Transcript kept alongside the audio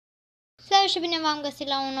și bine v-am găsit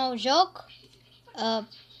la un nou joc,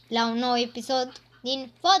 la un nou episod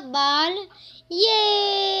din Fodbal.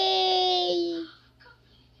 Yay!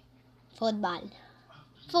 Fodbal.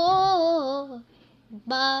 Fodbal.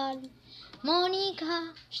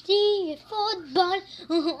 Monica știe fotbal.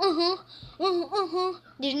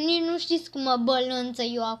 Deci nici nu știți cum mă bălânță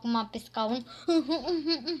eu acum pe scaun.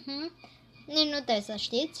 Nici nu trebuie să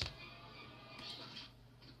știți.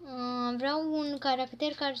 Vreau un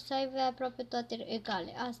caracter care să aibă aproape toate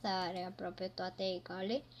egale. Asta are aproape toate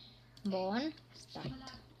egale. Bun,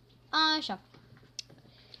 start. Așa.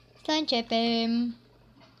 Să începem.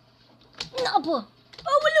 Nu, bă!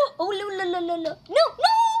 Nu!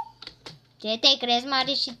 Ce te crezi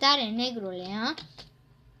mare și tare, negrule, ha?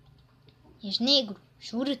 Ești negru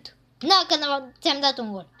și urât. Na, că ți-am dat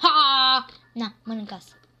un gol. Ha! Na, mănâncă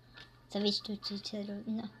asta. Să vezi tu ce rău.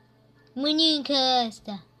 Na. Mănâncă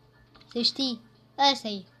asta. Să știi. Asta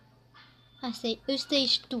e. Asta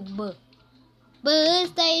ești tu, bă. Bă,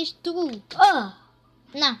 ăsta ești tu.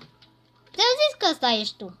 Na. Ți-am zis că ăsta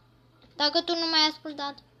ești tu. Dacă tu nu m-ai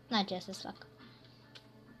ascultat, n-ai ce să-ți fac.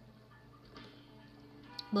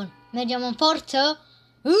 Bun, mergem în forță.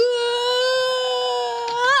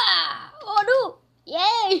 Oh, nu!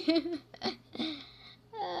 Yay!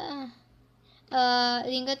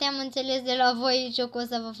 Din câte am înțeles de la voi, jocul o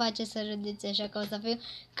să vă face să râdeți, așa că o să fiu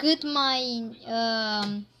cât mai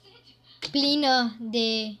plină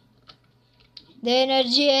de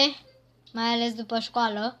energie, mai ales după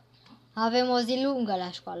școală. Avem o zi lungă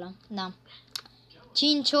la școală, da.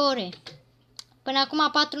 5 ore. Până acum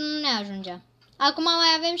 4 nu ne ajungea. Acum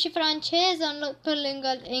mai avem și franceză pe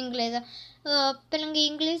lângă engleză. Pe lângă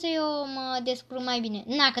engleză eu mă descurc mai bine.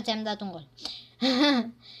 Na, că ți-am dat un gol.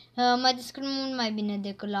 Mă descurc mult mai bine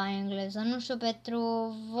decât la engleză. Nu știu, pentru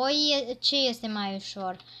voi ce este mai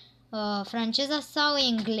ușor? Franceza sau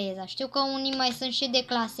engleza? Știu că unii mai sunt și de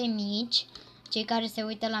clase mici. Cei care se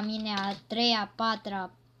uită la mine a 3-a,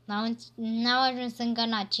 4-a, n-au ajuns încă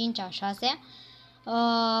în a 5-a, 6-a.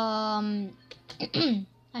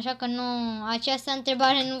 Așa că nu, această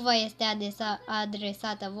întrebare nu vă este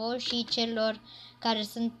adresată vouă și celor care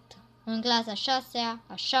sunt în clasa 6-a,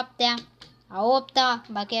 a 7-a, a 8-a,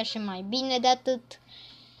 ba chiar și mai bine de atât.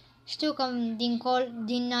 Știu că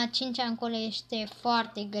din a 5-a încolo este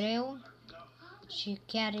foarte greu și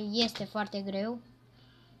chiar este foarte greu.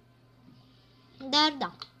 Dar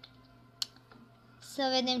da, să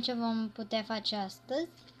vedem ce vom putea face astăzi.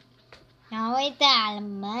 Uite,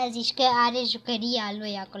 mă, zici că are jucăria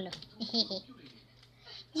lui acolo.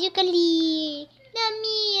 Jucălie! Da,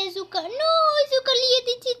 mie, Nu, jucălie,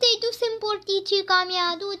 de ce te-ai dus în porticica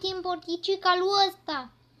mea? Du-te în porticica lui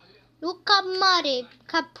ăsta. Lui cap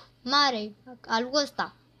mare, al lui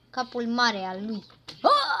ăsta. Capul mare al lui.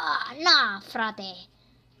 Na, frate!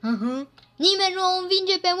 Nimeni nu o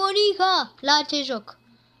învinge pe Monica la acest joc.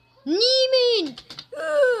 Nimeni!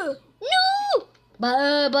 Nu!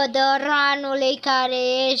 Bă, bădăranule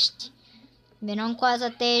care ești, vino încoa să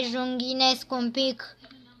te junghinesc un pic.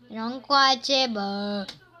 Vino încoace, bă.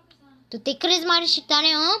 Tu te crezi mare și tare,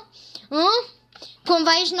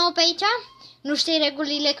 Cumva ești nou pe aici? Nu știi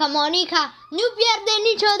regulile ca Monica? Nu pierde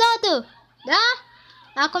niciodată, da?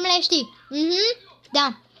 Acum le știi.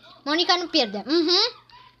 Da, Monica nu pierde.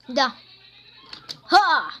 Da.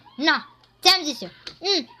 Na, ți-am zis eu.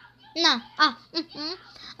 Na,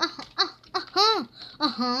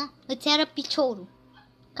 îți arăt piciorul.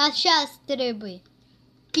 Ca așa trebuie.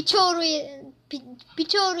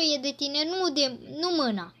 Piciorul e de tine, nu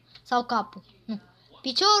mâna sau capul. Nu.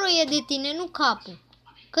 Piciorul e de tine, nu capul.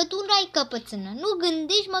 Că tu n-ai căpățână. Nu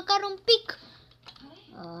gândești măcar un pic.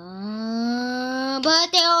 Bă,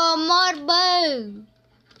 te omor, bă.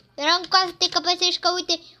 Eram ca să te căpățești că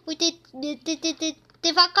uite,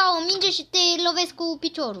 te fac ca o minge și te lovesc cu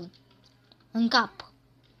piciorul în cap.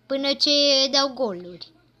 Până ce dau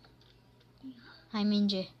goluri. Hai,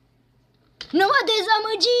 minge. Nu mă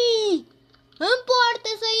dezamăgi! În poartă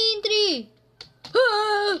să intri!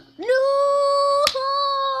 Nu!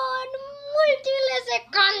 În ultimele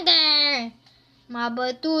secunde! M-a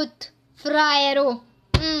bătut fraierul.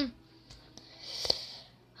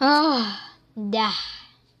 Da.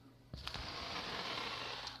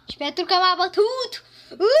 Și pentru că m-a bătut...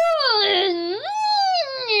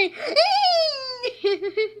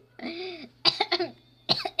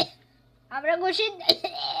 Am răgușit,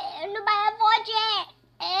 nu mai am voce,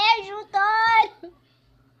 ajutor!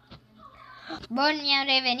 Bun, mi-am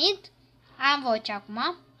revenit, am voce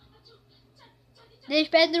acum. Deci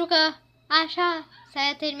pentru că așa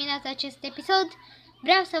s-a terminat acest episod,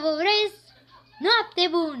 vreau să vă urez noapte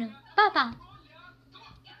bună! Pa, pa!